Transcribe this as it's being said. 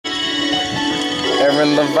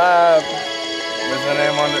Feeling the vibe.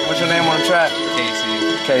 What's your name on the track?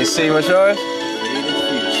 KC. KC, what's yours?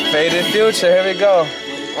 Faded Future, here we go.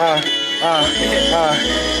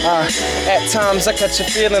 At times I catch a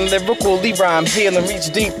feeling lyrically rhyme healing,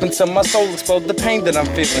 reach deep into my soul, explode the pain that I'm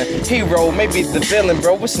feeling. Hero, maybe the villain,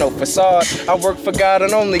 bro, it's no facade. I work for God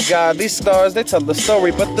and only God. These stars, they tell the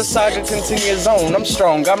story, but the saga continues on. I'm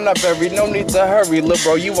strong, I'm not buried, no need to hurry, lil'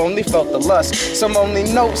 bro, you only felt the lust. Some only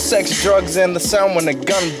know sex, drugs, and the sound when a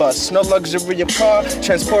gun busts. No luxury of car,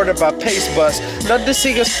 transported by pace bus. Love to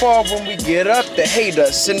see us fall when we get up, they hate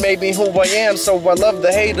us. It made me who I am, so I love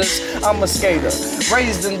the haters. I'm a skater,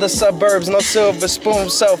 raised in the suburbs, no silver spoon,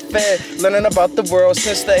 self-fed, learning about the world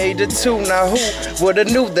since the age of 2. Now who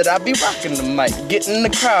would've knew that I'd be rocking the mic, getting the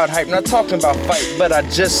crowd hype, not talking about fight, but I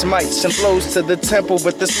just might send blows to the temple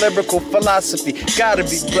with this lyrical philosophy. Gotta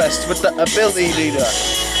be blessed with the ability to,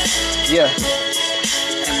 yeah.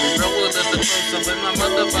 And we roll with the closer with my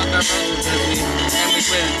motherfucker brothers, and we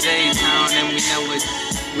play the J-Town, and we know it.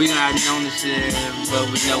 We not known this shit, but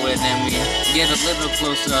we know it, and we get a little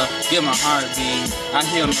closer, get my heart beat. I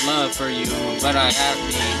feel the love for you, but I have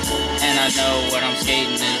me, and I know what I'm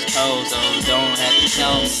skating is cold, so don't have to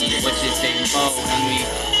tell me what you're skating for. And we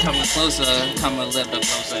coming closer, come a little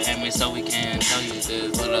closer, and we so we can tell you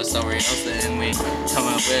this little story also, and we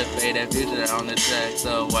coming with Faded Future on the track.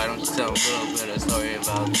 So why don't you tell a little bit of story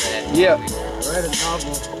about that? Yeah. Write a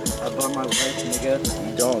novel about my life, nigga.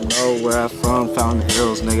 You don't know where I'm from, found the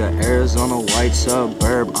hills, nigga. Arizona, white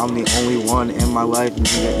suburb. I'm the only one in my life,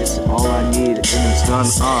 nigga. It's all I need, and it's done.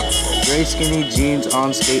 Gray skinny jeans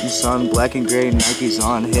on, skating sun, black and gray Nikes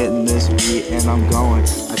on, hitting this beat, and I'm going.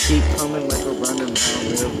 I keep coming like a running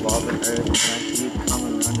around, revolving earth, and I keep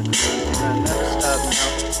coming running around, and I never stop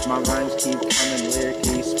now. My rhymes keep coming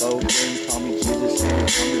lyrically spoken. Call me Jesus, and I'm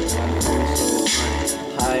so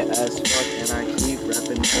high as fuck, and I keep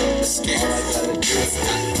rapping now. That's all I gotta do.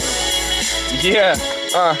 Yeah,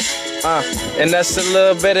 and that's a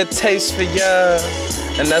little bit of taste for ya.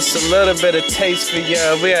 And that's a little bit of taste for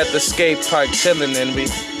ya. We at the skate park chillin' and we,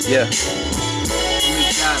 yeah. We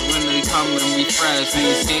got when we come and we fresh,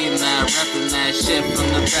 we skating that, reppin' that shit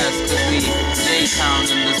from the best, cause we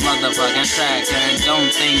J-Town in this motherfucking track, and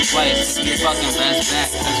don't think twice, we fucking best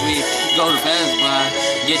back, cause we go to Best Buy,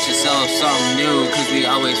 get yourself something new, cause we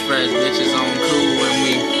always fresh, bitches on cool, and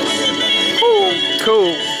we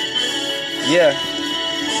cool. Yeah,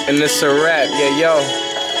 and it's a rap, yeah, yo,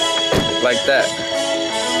 like that.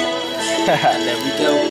 there we go.